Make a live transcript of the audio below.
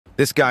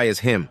This guy is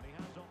him.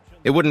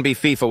 It wouldn't be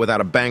FIFA without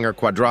a banger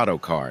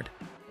Cuadrado card.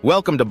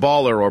 Welcome to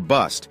Baller or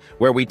Bust,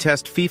 where we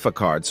test FIFA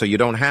cards so you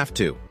don't have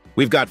to.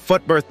 We've got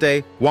FUT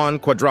birthday, Juan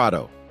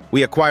Cuadrado.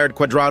 We acquired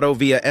Cuadrado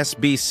via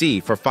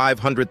SBC for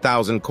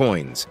 500,000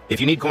 coins. If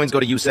you need coins,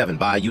 go to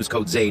U7, use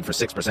code ZADE for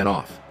 6%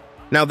 off.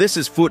 Now this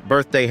is FUT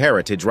birthday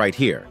heritage right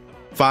here.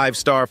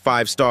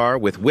 5-star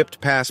with whipped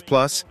pass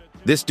plus.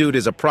 This dude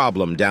is a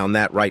problem down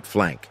that right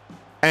flank.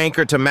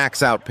 Anchor to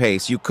max out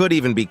pace. You could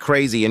even be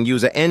crazy and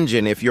use an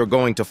engine if you're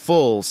going to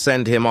full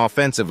send him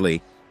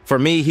offensively. For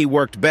me, he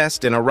worked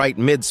best in a right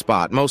mid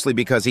spot, mostly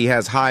because he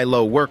has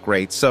high-low work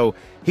rates, so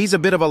he's a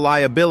bit of a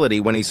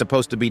liability when he's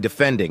supposed to be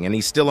defending, and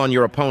he's still on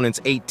your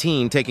opponent's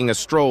 18 taking a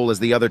stroll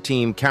as the other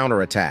team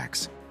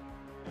counterattacks.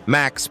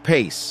 Max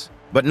pace,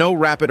 but no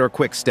rapid or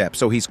quick step,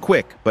 so he's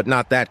quick, but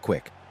not that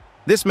quick.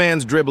 This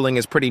man's dribbling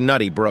is pretty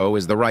nutty, bro,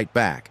 is the right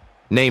back.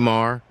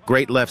 Neymar,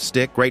 great left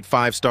stick, great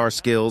 5-star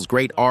skills,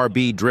 great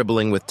RB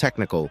dribbling with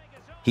technical.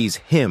 He's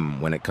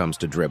him when it comes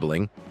to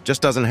dribbling,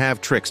 just doesn't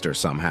have trickster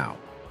somehow.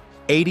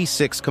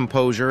 86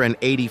 composure and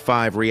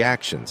 85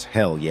 reactions,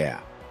 hell yeah.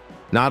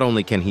 Not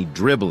only can he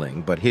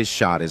dribbling, but his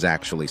shot is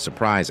actually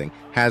surprising,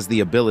 has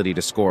the ability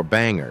to score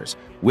bangers,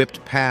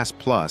 whipped pass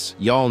plus,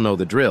 y'all know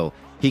the drill,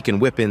 he can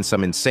whip in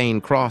some insane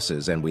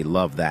crosses and we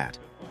love that.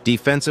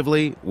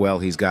 Defensively, well,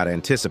 he's got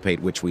anticipate,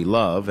 which we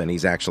love, and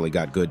he's actually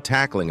got good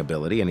tackling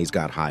ability, and he's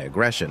got high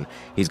aggression.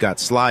 He's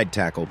got slide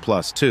tackle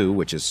 +2,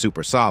 which is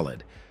super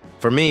solid.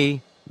 For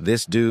me,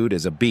 this dude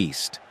is a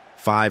beast.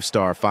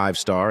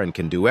 5-star, and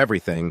can do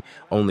everything.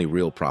 Only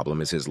real problem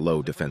is his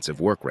low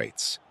defensive work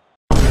rates.